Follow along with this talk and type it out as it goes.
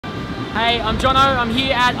Hey, I'm Jono. I'm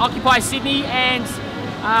here at Occupy Sydney, and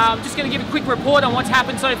I'm just going to give a quick report on what's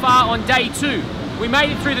happened so far on day 2. We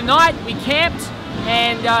made it through the night, we camped,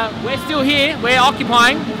 and we're still here, we're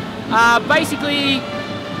occupying. Basically,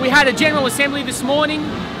 we had a General Assembly this morning.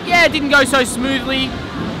 Yeah, it didn't go so smoothly.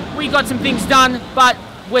 We got some things done, but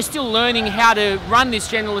we're still learning how to run this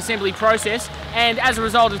General Assembly process. And as a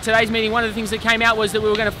result of today's meeting, one of the things that came out was that we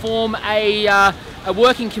were going to form a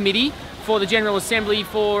working committee for the General Assembly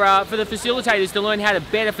for the facilitators to learn how to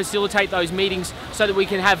better facilitate those meetings so that we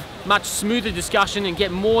can have much smoother discussion and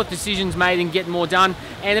get more decisions made and get more done,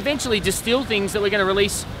 and eventually distill things that we're going to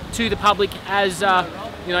release to the public as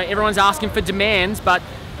you know, everyone's asking for demands. But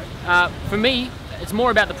for me, it's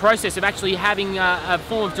more about the process of actually having a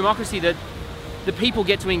form of democracy that the people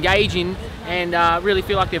get to engage in and really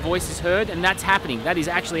feel like their voice is heard, and that's happening. That is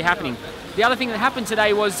actually happening. The other thing that happened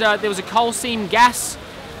today was there was a coal seam gas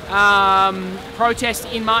protest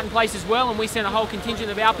in Martin Place as well, and we sent a whole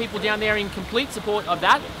contingent of our people down there in complete support of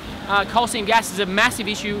that. Coal seam gas is a massive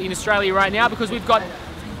issue in Australia right now because we've got,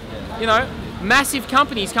 you know, massive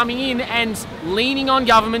companies coming in and leaning on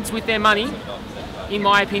governments with their money, in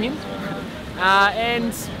my opinion,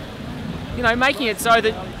 and, you know, making it so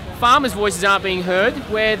that farmers' voices aren't being heard,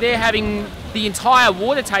 where they're having the entire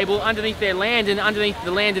water table underneath their land and underneath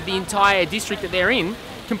the land of the entire district that they're in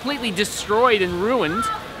completely destroyed and ruined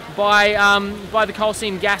by the coal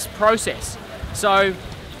seam gas process. So, I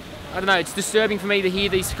don't know, it's disturbing for me to hear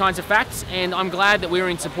these kinds of facts, and I'm glad that we were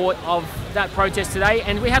in support of that protest today,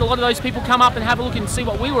 and we had a lot of those people come up and have a look and see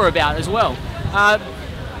what we were about as well.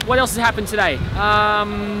 What else has happened today?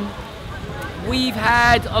 We've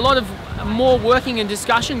had a lot of more working and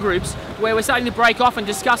discussion groups where we're starting to break off and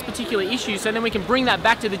discuss particular issues, so then we can bring that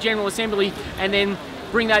back to the General Assembly and then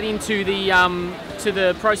bring that into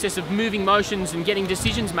the process of moving motions and getting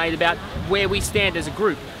decisions made about where we stand as a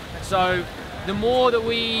group. So the more that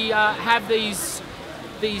we have these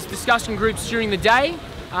discussion groups during the day,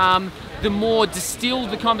 the more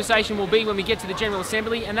distilled the conversation will be when we get to the General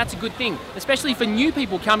Assembly, and that's a good thing, especially for new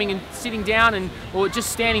people coming and sitting down or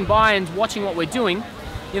just standing by and watching what we're doing.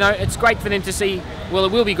 You know, it's great for them to see, well,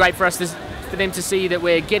 it will be great for us for them to see that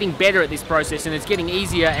we're getting better at this process and it's getting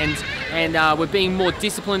easier, and we're being more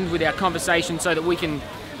disciplined with our conversation so that we can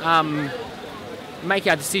make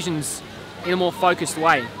our decisions in a more focused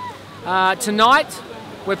way. Tonight,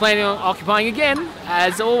 we're planning on occupying again,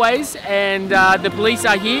 as always, and the police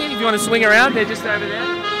are here. If you want to swing around, they're just over there.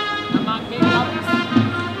 Mark me up.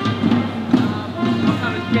 I'll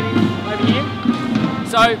come and get in over here.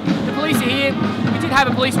 So the police are here. We did have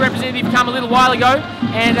a police representative come a little while ago,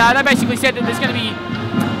 and they basically said that there's going to be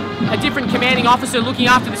a different commanding officer looking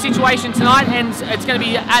after the situation tonight, and it's going to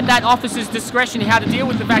be at that officer's discretion how to deal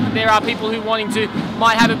with the fact that there are people who want to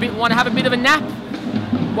have a bit of a nap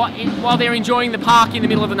while they're enjoying the park in the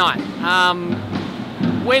middle of the night.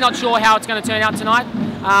 We're not sure how it's going to turn out tonight.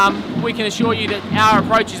 We can assure you that our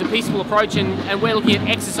approach is a peaceful approach, and we're looking at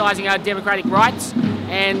exercising our democratic rights,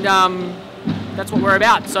 and that's what we're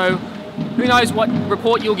about. So who knows what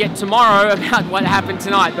report you'll get tomorrow about what happened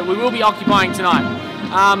tonight, but we will be occupying tonight.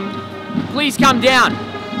 Please come down.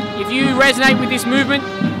 If you resonate with this movement,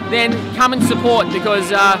 then come and support, because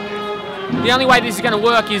the only way this is going to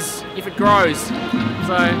work is if it grows.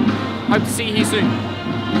 So, hope to see you here soon.